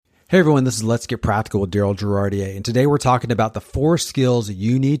Hey everyone, this is Let's Get Practical with Daryl Girardier, and today we're talking about the 4 skills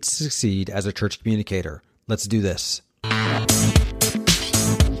you need to succeed as a church communicator. Let's do this.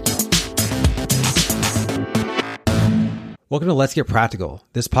 Welcome to Let's Get Practical.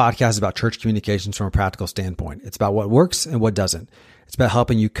 This podcast is about church communications from a practical standpoint. It's about what works and what doesn't. It's about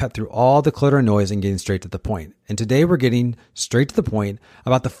helping you cut through all the clutter and noise and getting straight to the point. And today we're getting straight to the point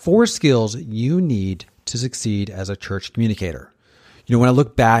about the 4 skills you need to succeed as a church communicator. You know, when I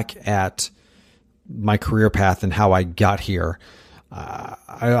look back at my career path and how I got here,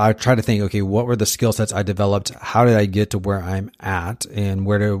 I try to think, okay, what were the skill sets I developed? How did I get to where I'm at? And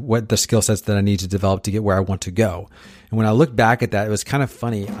what the skill sets that I need to develop to get where I want to go? And when I look back at that, it was kind of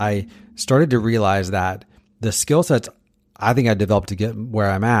funny. I started to realize that the skill sets I think I developed to get where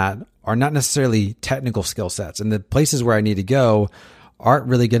I'm at are not necessarily technical skill sets. And the places where I need to go aren't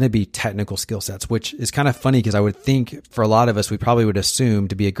really going to be technical skill sets, which is kind of funny because I would think for a lot of us, we probably would assume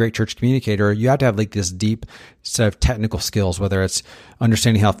to be a great church communicator, you have to have like this deep set of technical skills, whether it's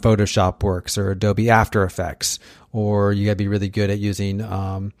understanding how Photoshop works or Adobe After Effects, or you got to be really good at using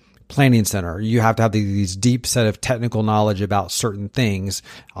Planning Center. You have to have these deep set of technical knowledge about certain things,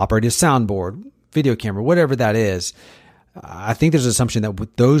 operate a soundboard, video camera, whatever that is. I think there's an assumption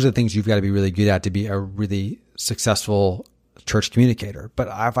that those are the things you've got to be really good at to be a really successful church communicator. But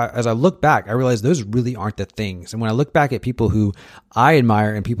as I look back, I realize those really aren't the things. And when I look back at people who I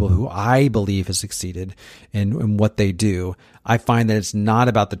admire and people who I believe have succeeded in what they do, I find that it's not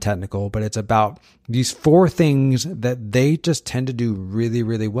about the technical, but it's about these 4 things that they just tend to do really,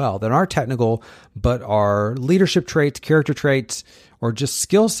 really well that aren't technical, but are leadership traits, character traits, or just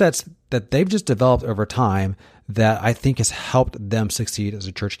skill sets that they've just developed over time that I think has helped them succeed as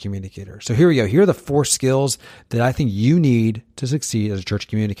a church communicator. So here we go. Here are the 4 skills that I think you need to succeed as a church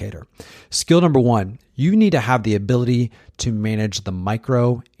communicator. Skill number 1, you need to have the ability to manage the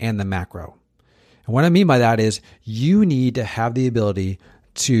micro and the macro. And what I mean by that is you need to have the ability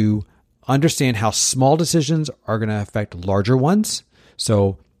to understand how small decisions are going to affect larger ones.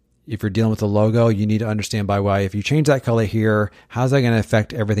 So if you're dealing with a logo, you need to understand by why, if you change that color here, how's that going to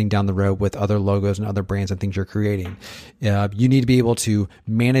affect everything down the road with other logos and other brands and things you're creating? You need to be able to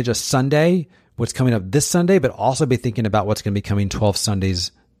manage a Sunday, what's coming up this Sunday, but also be thinking about what's going to be coming 12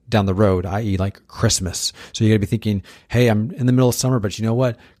 Sundays down the road, i.e. like Christmas. So you got to be thinking, hey, I'm in the middle of summer, but you know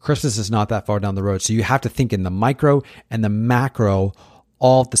what? Christmas is not that far down the road. So you have to think in the micro and the macro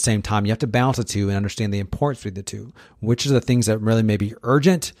all at the same time. You have to balance the two and understand the importance between the two. Which are the things that really may be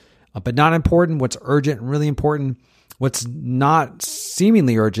urgent, but not important, what's urgent and really important, what's not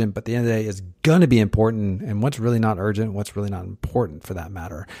seemingly urgent, but at the end of the day is going to be important, and what's really not urgent, what's really not important for that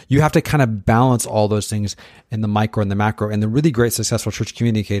matter. You have to kind of balance all those things in the micro and the macro, and the really great successful church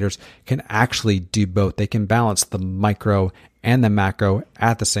communicators can actually do both. They can balance the micro and the macro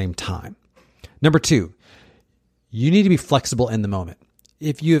at the same time. Number 2, you need to be flexible in the moment.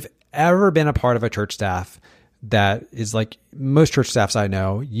 If you've ever been a part of a church staff that is like most church staffs I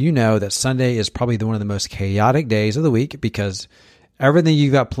know, you know that Sunday is probably one of the most chaotic days of the week because everything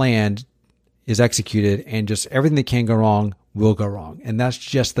you've got planned is executed and just everything that can go wrong will go wrong. And that's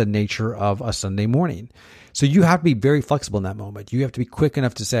just the nature of a Sunday morning. So you have to be very flexible in that moment. You have to be quick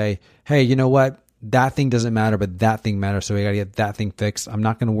enough to say, hey, you know what? That thing doesn't matter, but that thing matters. So we got to get that thing fixed. I'm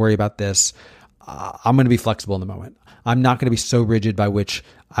not going to worry about this. I'm going to be flexible in the moment. I'm not going to be so rigid by which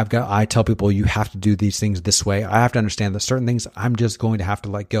I tell people you have to do these things this way. I have to understand that certain things I'm just going to have to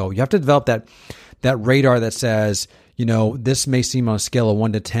let go. You have to develop that radar that says, you know, this may seem on a scale of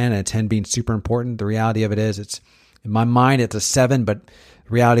 1 to 10 and 10 being super important. The reality of it is it's in my mind, it's a 7, but the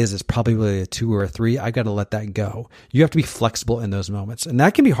reality is it's probably really a 2 or a 3. I got to let that go. You have to be flexible in those moments. And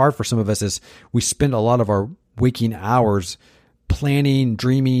that can be hard for some of us as we spend a lot of our waking hours planning,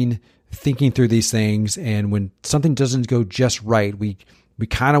 dreaming, thinking through these things. And when something doesn't go just right, we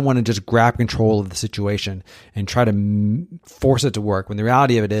kind of want to just grab control of the situation and try to force it to work. When the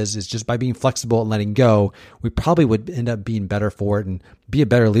reality of it is just by being flexible and letting go, we probably would end up being better for it and be a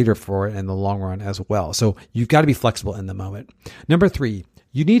better leader for it in the long run as well. So you've got to be flexible in the moment. Number 3,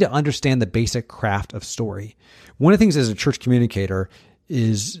 you need to understand the basic craft of story. One of the things as a church communicator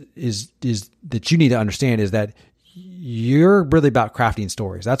is that you need to understand is that you're really about crafting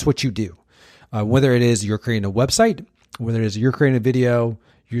stories. That's what you do. Whether it is you're creating a website, whether it is you're creating a video,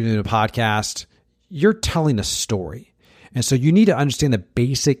 you're doing a podcast, you're telling a story. And so you need to understand the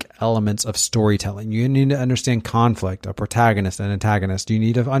basic elements of storytelling. You need to understand conflict, a protagonist and antagonist. You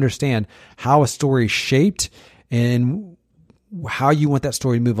need to understand how a story is shaped and how you want that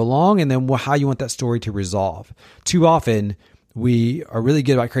story to move along, and then how you want that story to resolve. Too often, we are really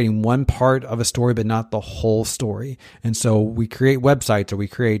good about creating one part of a story, but not the whole story. And so we create websites or we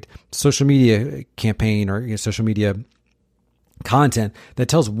create social media campaign or social media content that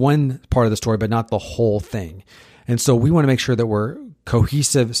tells one part of the story, but not the whole thing. And so we want to make sure that we're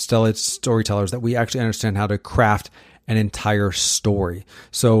cohesive storytellers, that we actually understand how to craft an entire story.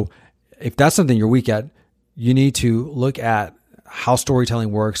 So if that's something you're weak at, you need to look at how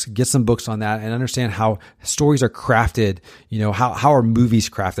storytelling works, get some books on that, and understand how stories are crafted. How are movies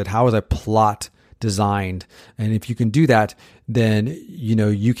crafted? How is a plot designed? And if you can do that, then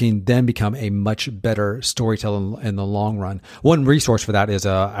you can then become a much better storyteller in the long run. One resource for that is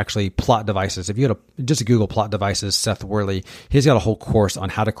actually Plot Devices. If you just Google Plot Devices, Seth Worley, he's got a whole course on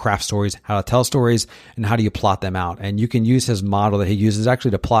how to craft stories, how to tell stories, and how do you plot them out. And you can use his model that he uses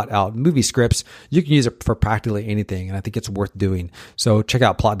actually to plot out movie scripts. You can use it for practically anything, and I think it's worth doing. So check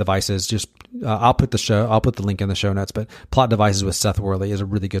out Plot Devices. Just I'll put the link in the show notes, but Plot Devices with Seth Worley is a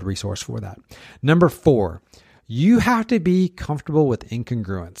really good resource for that. Number 4. You have to be comfortable with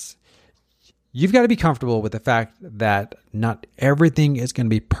incongruence. You've got to be comfortable with the fact that not everything is going to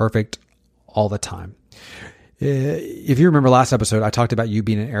be perfect all the time. If you remember last episode, I talked about you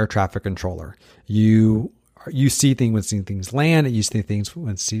being an air traffic controller. You see things when things land, and you see things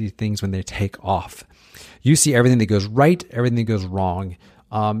when they take off. You see everything that goes right, everything that goes wrong.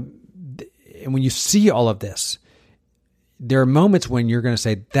 And when you see all of this, there are moments when you're going to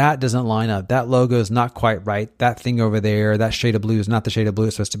say, that doesn't line up. That logo is not quite right. That thing over there, that shade of blue is not the shade of blue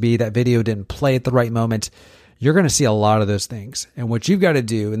it's supposed to be. That video didn't play at the right moment. You're going to see a lot of those things. And what you've got to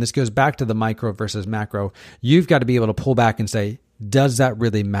do, and this goes back to the micro versus macro, you've got to be able to pull back and say, does that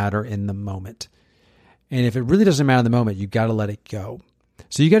really matter in the moment? And if it really doesn't matter in the moment, you've got to let it go.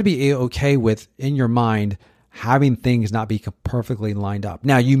 So you got to be okay with, in your mind, having things not be perfectly lined up.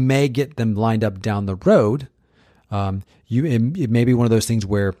 Now, you may get them lined up down the road. It may be one of those things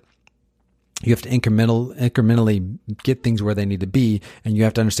where you have to incrementally get things where they need to be, and you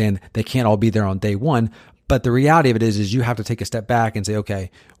have to understand they can't all be there on day one. But the reality of it is you have to take a step back and say, okay,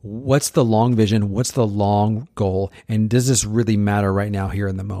 what's the long vision? What's the long goal? And does this really matter right now here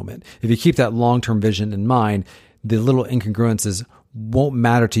in the moment? If you keep that long-term vision in mind, the little incongruences won't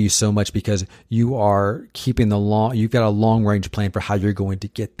matter to you so much because you are keeping you've got a long range plan for how you're going to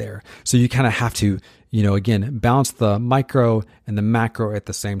get there. So you kind of have to, again, balance the micro and the macro at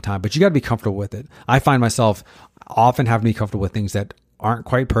the same time, but you got to be comfortable with it. I find myself often having to be comfortable with things that aren't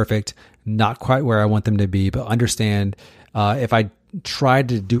quite perfect, not quite where I want them to be, but understand if I tried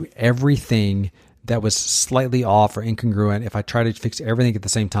to do everything that was slightly off or incongruent, if I tried to fix everything at the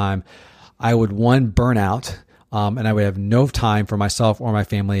same time, I would, burn out. And I would have no time for myself or my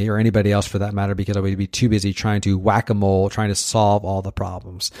family or anybody else for that matter, because I would be too busy trying to whack-a-mole, trying to solve all the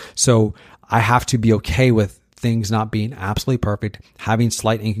problems. So I have to be okay with things not being absolutely perfect, having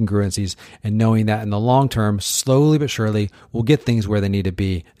slight incongruencies, and knowing that in the long term, slowly but surely, we'll get things where they need to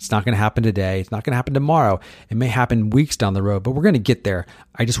be. It's not going to happen today. It's not going to happen tomorrow. It may happen weeks down the road, but we're going to get there.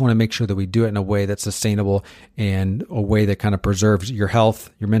 I just want to make sure that we do it in a way that's sustainable and a way that kind of preserves your health,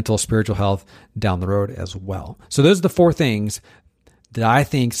 your mental, spiritual health down the road as well. So those are the 4 things that I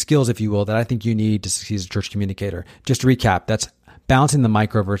think, skills, if you will, that I think you need to succeed as a church communicator. Just to recap, that's balancing the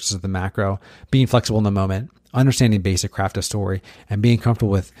micro versus the macro, being flexible in the moment, understanding basic craft of story, and being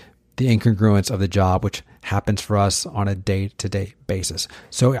comfortable with the incongruence of the job, which happens for us on a day-to-day basis.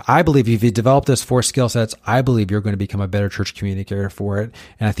 So I believe if you develop those 4 skill sets, I believe you're going to become a better church communicator for it.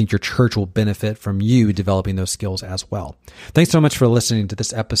 And I think your church will benefit from you developing those skills as well. Thanks so much for listening to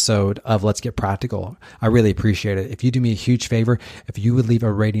this episode of Let's Get Practical. I really appreciate it. If you do me a huge favor, if you would leave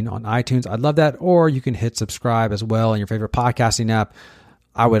a rating on iTunes, I'd love that. Or you can hit subscribe as well in your favorite podcasting app.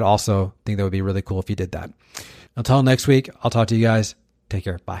 I would also think that would be really cool if you did that. Until next week, I'll talk to you guys. Take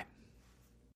care. Bye.